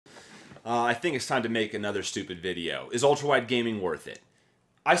I think it's time to make another stupid video. Is ultrawide gaming worth it?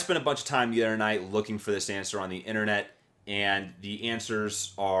 I spent a bunch of time the other night looking for this answer on the internet, and the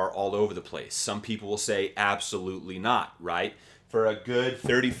answers are all over the place. Some people will say absolutely not, right? For a good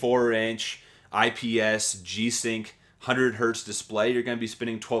 34-inch IPS G-Sync 100 hertz display, you're going to be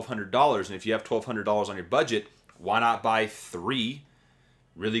spending $1,200. And if you have $1,200 on your budget, why not buy 3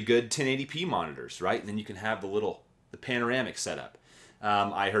 really good 1080p monitors, right? And then you can have the panoramic setup.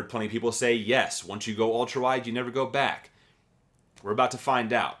 I heard plenty of people say, yes, once you go ultra-wide, you never go back. We're about to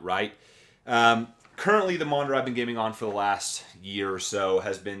find out, right? Currently, the monitor I've been gaming on for the last year or so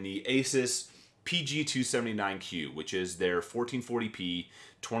has been the Asus PG279Q, which is their 1440p,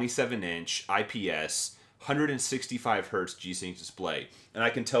 27-inch IPS, 165 hertz G-Sync display. And I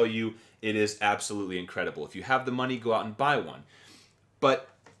can tell you, it is absolutely incredible. If you have the money, go out and buy one. But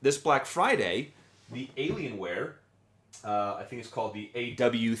this Black Friday, the Alienware, I think it's called the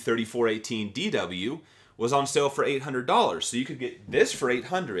AW3418DW, was on sale for $800. So you could get this for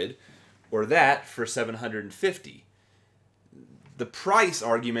 $800 or that for $750. The price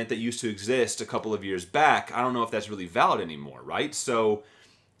argument that used to exist a couple of years back, I don't know if that's really valid anymore, right? So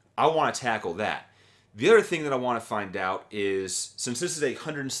I want to tackle that. The other thing that I want to find out is, since this is a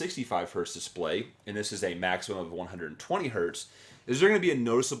 165 hertz display, and this is a maximum of 120 hertz, is there going to be a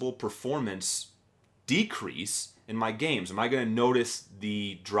noticeable performance decrease in my games? Am I going to notice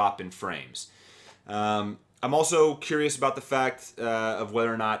the drop in frames? I'm also curious about the fact of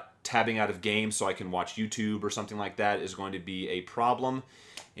whether or not tabbing out of games so I can watch YouTube or something like that is going to be a problem.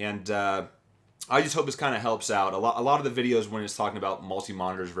 And I just hope this kind of helps out. A lot of the videos when it's talking about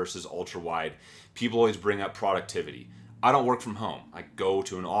multi-monitors versus ultra-wide, people always bring up productivity. I don't work from home. I go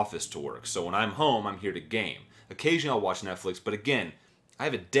to an office to work. So when I'm home, I'm here to game. Occasionally I'll watch Netflix, but again, I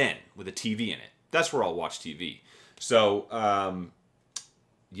have a den with a TV in it. That's where I'll watch TV. So,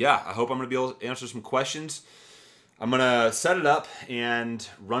 yeah, I hope I'm going to be able to answer some questions. I'm going to set it up and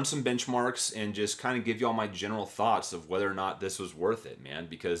run some benchmarks and just kind of give you all my general thoughts of whether or not this was worth it, man,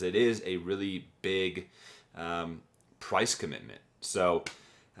 because it is a really big price commitment. So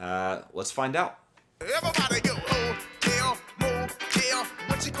let's find out. Everybody go hotel, motel,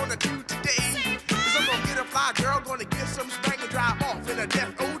 what you gonna do today? 'Cause I'm gonna get a fly girl, gonna get some spank and drive off in a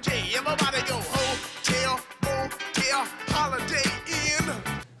death OJ. Everybody go hotel, motel, holiday Inn.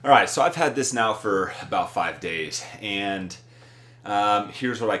 All right, so I've had this now for about 5 days, and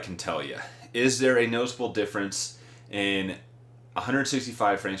here's what I can tell you. Is there a noticeable difference in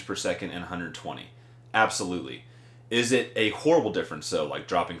 165 frames per second and 120? Absolutely. Is it a horrible difference, though, like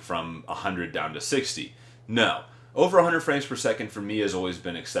dropping from 100 down to 60? No. Over 100 frames per second for me has always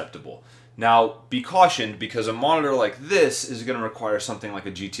been acceptable. Now, be cautioned, because a monitor like this is going to require something like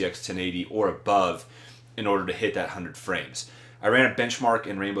a GTX 1080 or above in order to hit that 100 frames. I ran a benchmark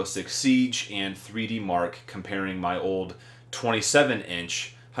in Rainbow Six Siege and 3D Mark comparing my old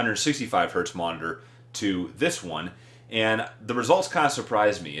 27-inch 165 hertz monitor to this one, and the results kind of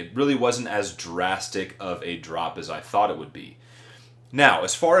surprised me. It really wasn't as drastic of a drop as I thought it would be. Now,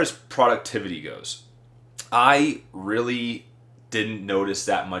 as far as productivity goes, I really didn't notice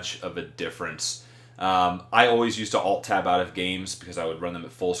that much of a difference. I always used to alt-tab out of games because I would run them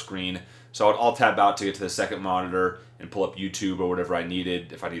at full screen. So I would alt-tab out to get to the second monitor and pull up YouTube or whatever I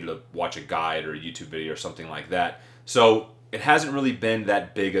needed, if I needed to watch a guide or a YouTube video or something like that. So it hasn't really been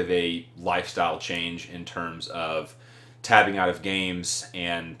that big of a lifestyle change in terms of tabbing out of games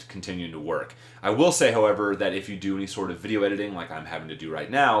and continuing to work. I will say, however, that if you do any sort of video editing like I'm having to do right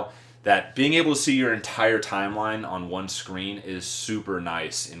now, that being able to see your entire timeline on one screen is super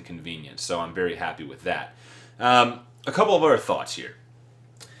nice and convenient. So I'm very happy with that. A couple of other thoughts here.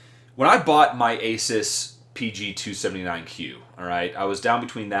 When I bought my Asus PG279Q, all right, I was down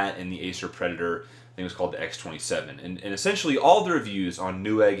between that and the Acer Predator, I think it was called the X27. And essentially all the reviews on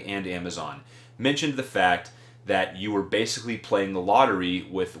Newegg and Amazon mentioned the fact that you were basically playing the lottery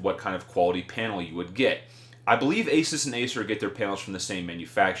with what kind of quality panel you would get. I believe Asus and Acer get their panels from the same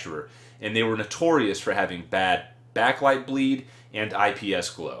manufacturer, and they were notorious for having bad backlight bleed and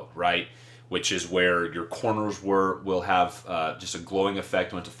IPS glow, right? Which is where your corners will have just a glowing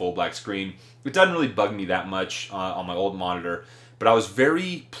effect when it's a full black screen. It doesn't really bug me that much on my old monitor, but I was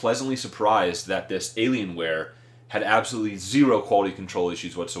very pleasantly surprised that this Alienware had absolutely zero quality control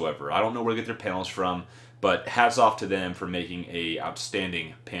issues whatsoever. I don't know where they get their panels from, but hats off to them for making an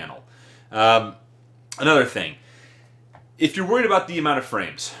outstanding panel. Another thing, if you're worried about the amount of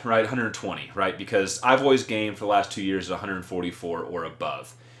frames, right, 120, right, because I've always gamed for the last 2 years at 144 or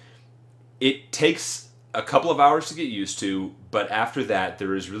above. It takes a couple of hours to get used to, but after that,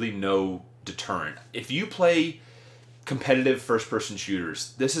 there is really no deterrent. If you play competitive first-person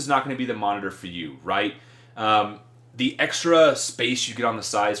shooters, this is not going to be the monitor for you, right? The extra space you get on the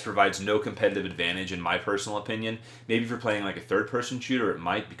sides provides no competitive advantage, in my personal opinion. Maybe if you're playing like a third-person shooter, it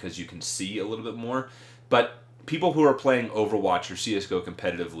might, because you can see a little bit more. But people who are playing Overwatch or CSGO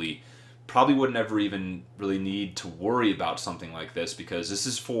competitively probably would never even really need to worry about something like this, because this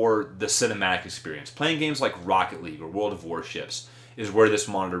is for the cinematic experience. Playing games like Rocket League or World of Warships is where this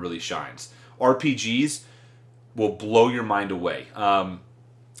monitor really shines. RPGs will blow your mind away.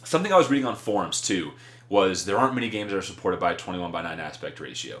 Something I was reading on forums too was there aren't many games that are supported by a 21:9 aspect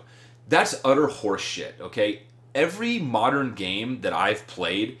ratio. That's utter horseshit, okay? Every modern game that I've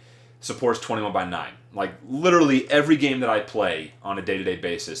played supports 21:9. Like, literally every game that I play on a day-to-day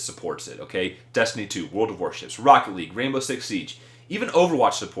basis supports it, okay? Destiny 2, World of Warships, Rocket League, Rainbow Six Siege, even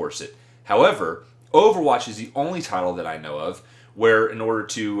Overwatch supports it. However, Overwatch is the only title that I know of where, in order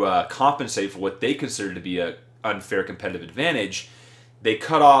to compensate for what they consider to be an unfair competitive advantage, they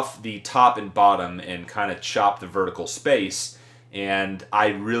cut off the top and bottom and kind of chop the vertical space, and I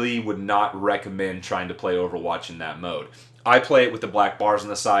really would not recommend trying to play Overwatch in that mode. I play it with the black bars on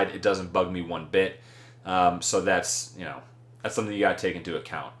the side. It doesn't bug me one bit. So that's, that's something you got to take into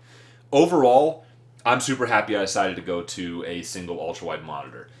account. Overall, I'm super happy I decided to go to a single ultra-wide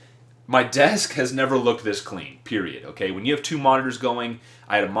monitor. My desk has never looked this clean, period, okay? When you have two monitors going,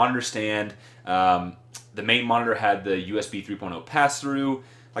 I had a monitor stand. The main monitor had the USB 3.0 pass-through.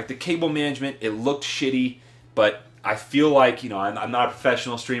 Like, the cable management, it looked shitty, but I feel like, I'm not a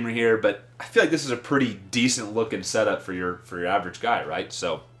professional streamer here, but I feel like this is a pretty decent looking setup for your average guy, right?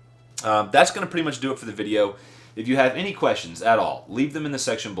 So that's going to pretty much do it for the video. If you have any questions at all, leave them in the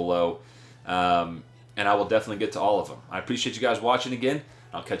section below, and I will definitely get to all of them. I appreciate you guys watching again.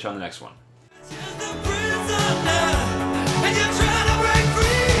 I'll catch you on the next one.